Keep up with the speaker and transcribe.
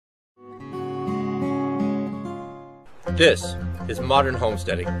This is modern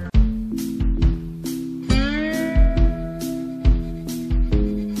homesteading.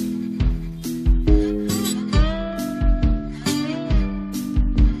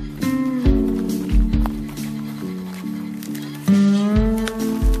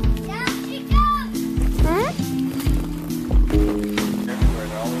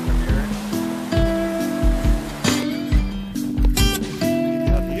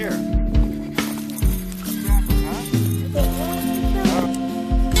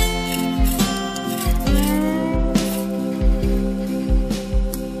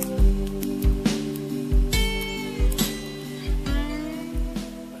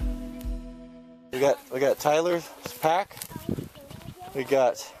 We got Tyler's pack. We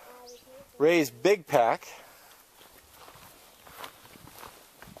got Ray's big pack.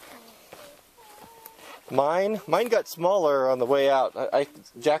 Mine got smaller on the way out.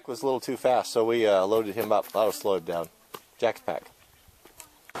 Jack was a little too fast, so we loaded him up. That'll slow him down. Jack's pack.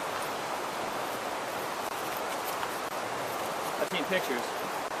 I've seen pictures.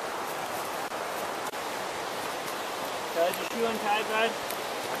 Is your shoe untied, bud?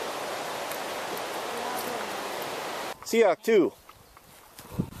 Seahawk 2.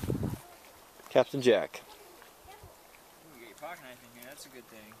 Captain Jack. You get your pocket knife in here, that's a good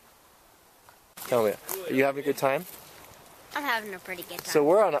thing. Tell me, are you having a good time? I'm having a pretty good time. So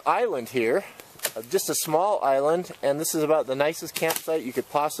we're on an island here, just a small island, and this is about the nicest campsite you could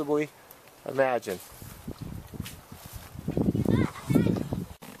possibly imagine.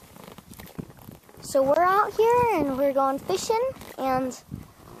 So we're out here and we're going fishing, and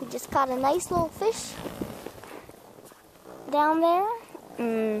we just caught a nice little fish down there.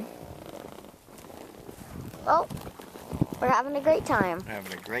 Well, we're having a great time. We're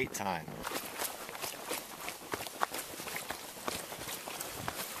having a great time.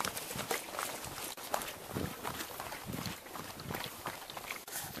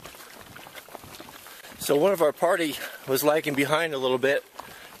 So one of our party was lagging behind a little bit,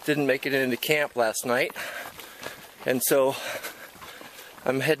 didn't make it into camp last night, and so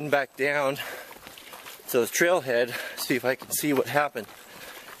I'm heading back down to the trailhead, see if I can see what happened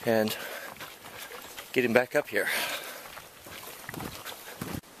and get him back up here.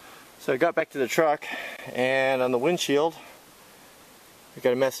 So I got back to the truck, and on the windshield I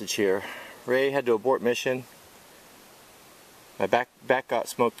got a message here. Ray had to abort mission. My back got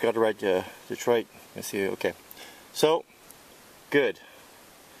smoked, got to ride to Detroit. I see, okay. So, good.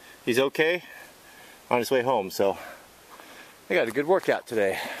 He's okay on his way home, so I got a good workout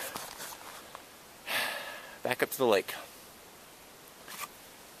today. Back up to the lake.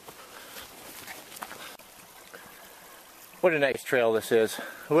 What a nice trail this is.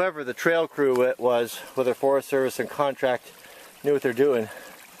 Whoever the trail crew was, whether Forest Service and contract, knew what they're doing.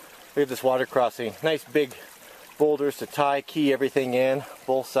 Look at this water crossing. Nice big boulders to tie, key everything in,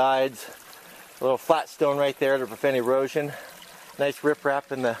 both sides. A little flat stone right there to prevent erosion. Nice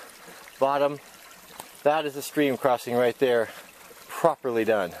riprap in the bottom. That is a stream crossing right there, properly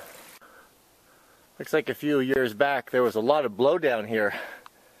done. Looks like a few years back there was a lot of blowdown here.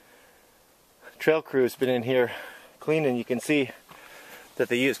 Trail crew's been in here cleaning. You can see that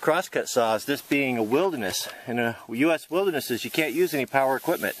they use crosscut saws, this being a wilderness. In a U.S. wildernesses you can't use any power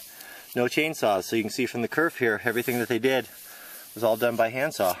equipment. No chainsaws, so you can see from the curve here, everything that they did was all done by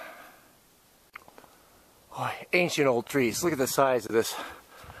handsaw. Oh, ancient old trees. Look at the size of this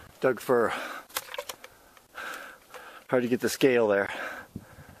Doug fir. Hard to get the scale there.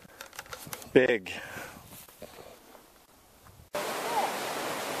 Big.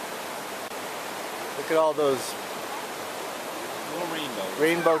 Look at all those Little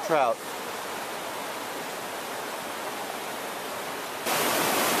rainbow trout.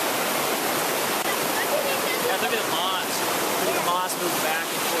 Yeah, look at the moss. Look at the moss move back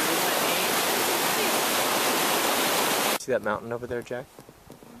and forth. Isn't that neat? See that mountain over there, Jack?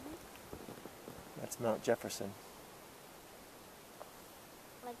 That's Mount Jefferson.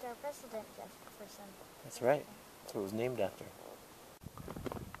 Like our President Jefferson. That's right. That's what it was named after.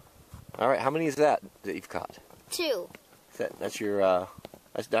 All right, how many is that you've caught? 2. That's your,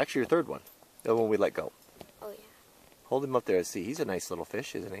 that's actually your third one. The one we let go. Oh yeah. Hold him up there and see. He's a nice little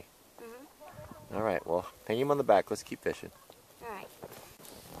fish, isn't he? Mm-hmm. All right, well, hang him on the back. Let's keep fishing. All right.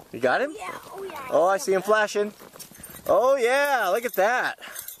 You got him? Yeah. Oh yeah. Oh, I see him flashing. Oh yeah, look at that.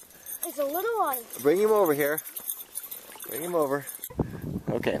 It's a little one. Bring him over here. Bring him over.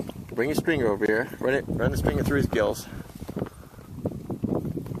 Okay, bring your stringer over here. Run the stringer through his gills.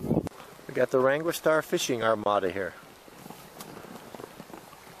 We got the Wranglerstar fishing armada here.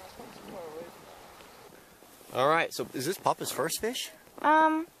 All right, so is this Papa's first fish?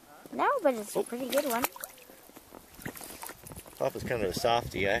 No, but it's a pretty good one. Papa's kind of a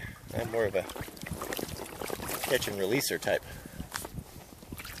softie. I'm more of a catch and releaser type.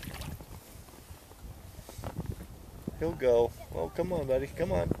 He'll go. Oh, come on, buddy.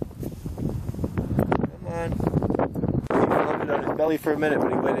 Come on. Come on. He floated on his belly for a minute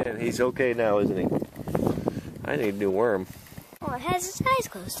when he went in. He's okay now, isn't he? I need a new worm. Oh, it has its eyes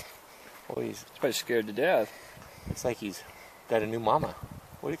closed. Oh, he's Probably scared to death. It's like he's got a new mama.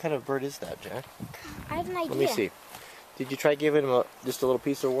 What kind of bird is that, Jack? I have an idea. Let me see. Did you try giving him just a little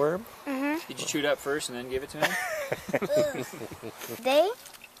piece of worm? Mm-hmm. Did you chew it up first and then give it to him? They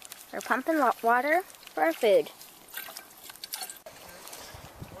are pumping water for our food.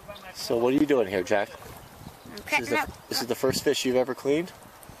 So what are you doing here, Jack? I'm cutting up. This is the first fish you've ever cleaned?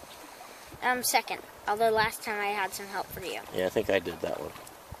 Second. Although last time I had some help for you. Yeah, I think I did that one.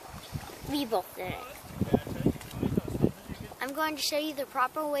 We both did it. I'm going to show you the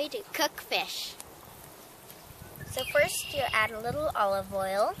proper way to cook fish. So first you add a little olive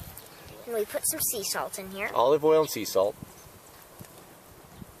oil, and we put some sea salt in here. Olive oil and sea salt.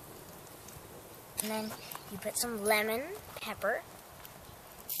 And then you put some lemon, pepper.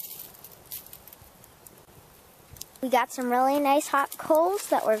 We got some really nice hot coals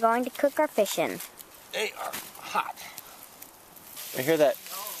that we're going to cook our fish in. They are hot. I hear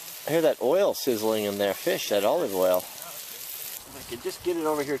that oil sizzling in their fish, that olive oil. If I could just get it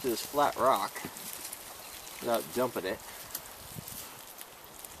over here to this flat rock without dumping it.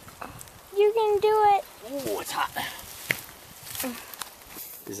 You can do it. Oh, it's hot.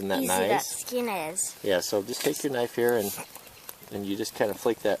 Isn't that Easy nice? that skin is. Yeah, so just take your knife here and you just kind of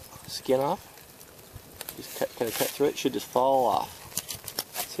flake that skin off. Just kind of cut through it. It should just fall off.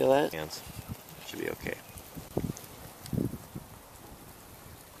 See how that is? Should be okay.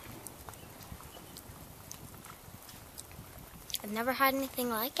 I've never had anything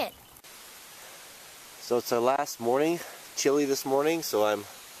like it. So it's our last morning, chilly this morning, so I'm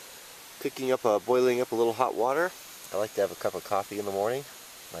boiling up a little hot water. I like to have a cup of coffee in the morning.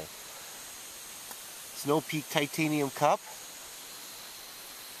 My Snow Peak titanium cup.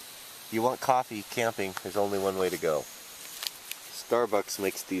 If you want coffee camping, there's only one way to go. Starbucks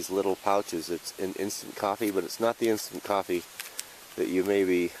makes these little pouches. It's an instant coffee, but it's not the instant coffee that you may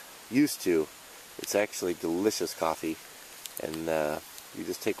be used to. It's actually delicious coffee. And you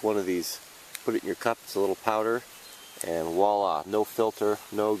just take one of these, put it in your cup, it's a little powder, and voila, no filter,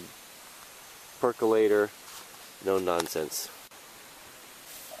 no percolator, no nonsense.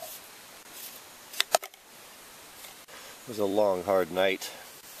 It was a long, hard night.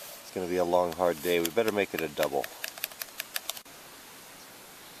 It's going to be a long, hard day. We better make it a double.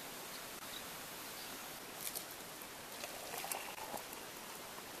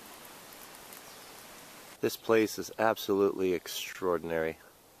 This place is absolutely extraordinary.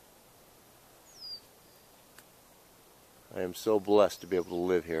 I am so blessed to be able to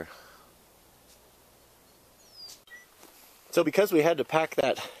live here. So because we had to pack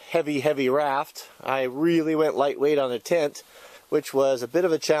that heavy raft, I really went lightweight on the tent, which was a bit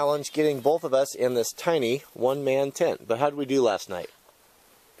of a challenge getting both of us in this tiny one-man tent. But how did we do last night?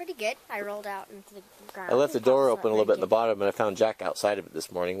 Pretty good. I rolled out into the ground. I left the door open a little bit in the bottom, and I found Jack outside of it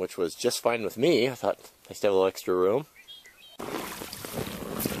this morning, which was just fine with me. I thought I still have a little extra room.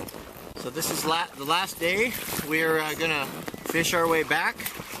 So this is the last day. We're going to fish our way back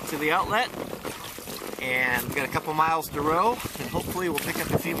to the outlet, and we've got a couple miles to row, and hopefully we'll pick up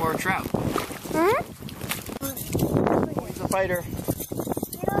a few more trout. Hmm? He's a fighter.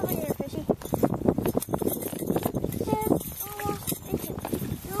 Get over here, fishy.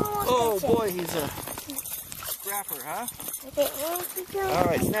 Oh boy, he's a scrapper, huh? Okay, All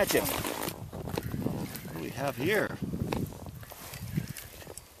right, snatch him. What do we have here?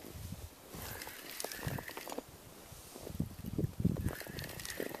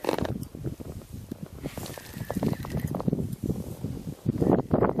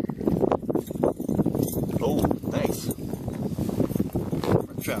 Oh, nice.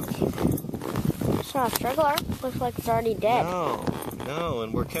 Trout. It's not a struggler. Looks like it's already dead. No,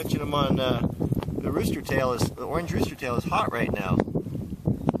 and we're catching them on the orange rooster tail is hot right now.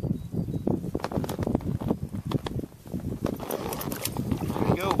 There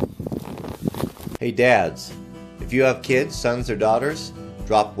we go. Hey dads, if you have kids, sons or daughters,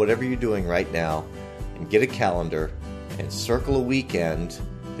 drop whatever you're doing right now and get a calendar and circle a weekend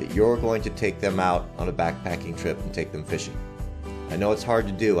that you're going to take them out on a backpacking trip and take them fishing. I know it's hard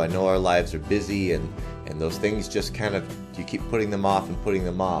to do. I know our lives are busy and those things just kind of, you keep putting them off and putting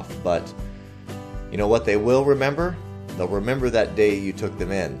them off. But you know what they will remember? They'll remember that day you took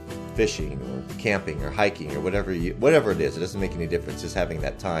them in fishing or camping or hiking or whatever it is. It doesn't make any difference, just having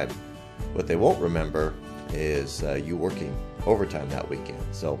that time. What they won't remember is you working overtime that weekend.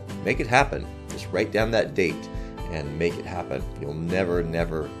 So make it happen. Just write down that date and make it happen. You'll never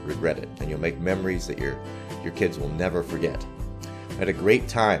regret it, and you'll make memories that your kids will never forget. I had a great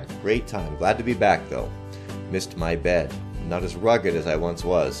time. Glad to be back though. Missed my bed. Not as rugged as I once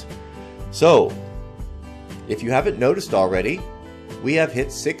was. So, if you haven't noticed already, we have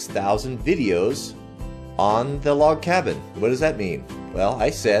hit 6,000 videos on the log cabin. What does that mean? Well, I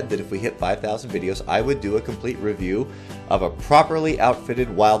said that if we hit 5,000 videos, I would do a complete review of a properly outfitted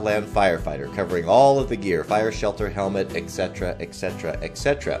wildland firefighter, covering all of the gear, fire shelter, helmet, etc., etc.,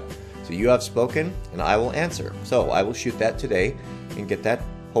 etc. So you have spoken, and I will answer. So I will shoot that today and get that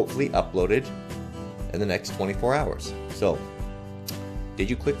hopefully uploaded in the next 24 hours. So, did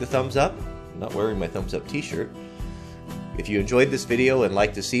you click the thumbs up? I'm not wearing my thumbs up t-shirt. If you enjoyed this video and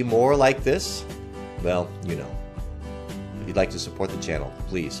like to see more like this, well, you know. If you'd like to support the channel,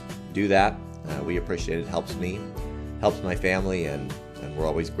 please do that. We appreciate it. It helps me, helps my family, and we're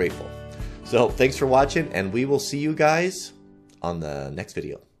always grateful. So thanks for watching, and we will see you guys on the next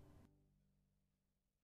video.